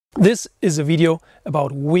This is a video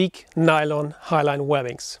about weak nylon highline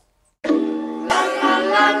webbings.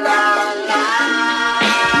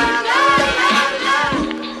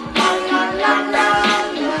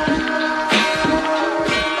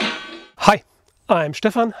 Hi, I'm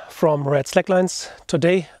Stefan from Raed Slacklines.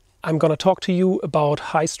 Today I'm gonna talk to you about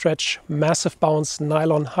high stretch, massive bounce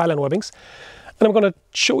nylon highline webbings, and I'm gonna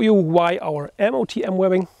show you why our MOTM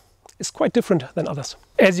webbing is quite different than others.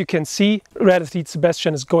 As you can see, Raed athlete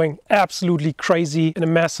Sebastian is going absolutely crazy in a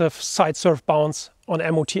massive side surf bounce on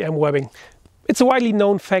MOTM webbing. It's a widely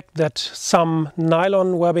known fact that some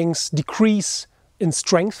nylon webbings decrease in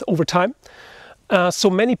strength over time. So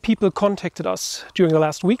many people contacted us during the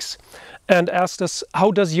last weeks and asked us, how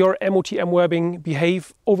does your MOTM webbing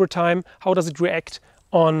behave over time? How does it react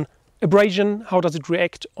on abrasion? How does it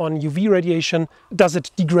react on UV radiation? Does it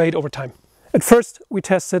degrade over time? At first, we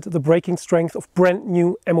tested the breaking strength of brand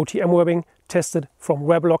new MOTM webbing, tested from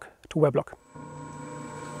weblock to weblock.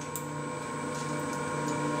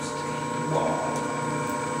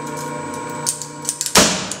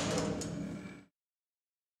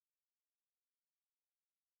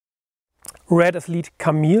 Raed athlete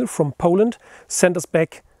Kamil from Poland sent us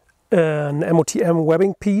back an MOTM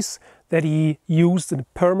webbing piece that he used in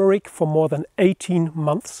permarig for more than 18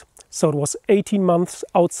 months. So it was 18 months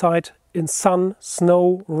outside in sun,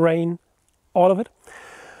 snow, rain, all of it.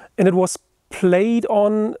 And it was played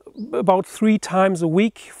on about 3 times a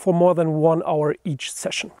week for more than 1 hour each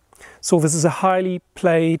session. So this is a highly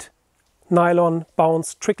played nylon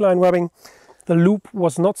bounce trickline webbing. The loop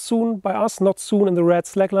was not sewn by us, not sewn in the Raed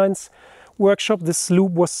Slacklines workshop. This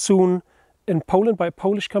loop was sewn in Poland by a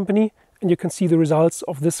Polish company, and you can see the results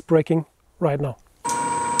of this breaking right now.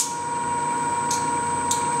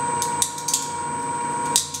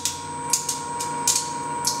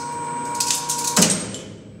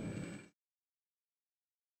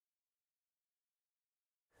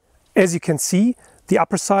 As you can see, the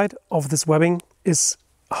upper side of this webbing is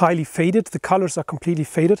highly faded. The colors are completely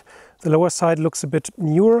faded. The lower side looks a bit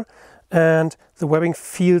newer, and the webbing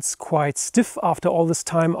feels quite stiff after all this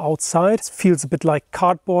time outside. It feels a bit like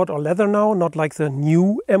cardboard or leather now, not like the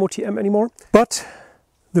new MOTM anymore. But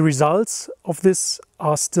the results of this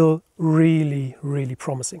are still really, really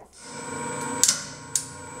promising.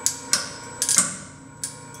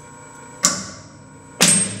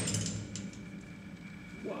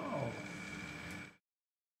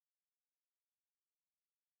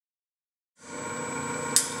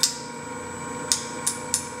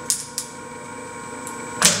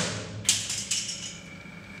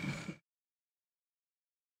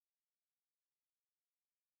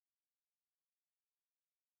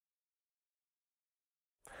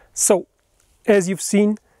 So, as you've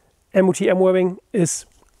seen, MOTM webbing is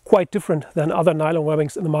quite different than other nylon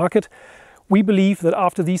webbings in the market. We believe that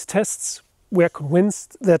after these tests, we're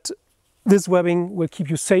convinced that this webbing will keep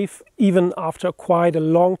you safe even after quite a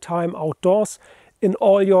long time outdoors in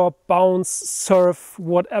all your bounce, surf,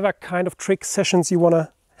 whatever kind of trick sessions you want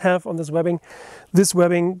to have on this webbing. This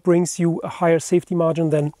webbing brings you a higher safety margin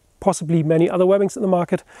than possibly many other webbings in the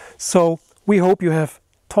market. So we hope you have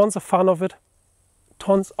tons of fun of it.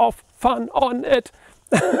 Tons of fun on it.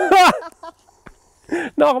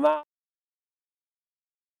 Nochmal.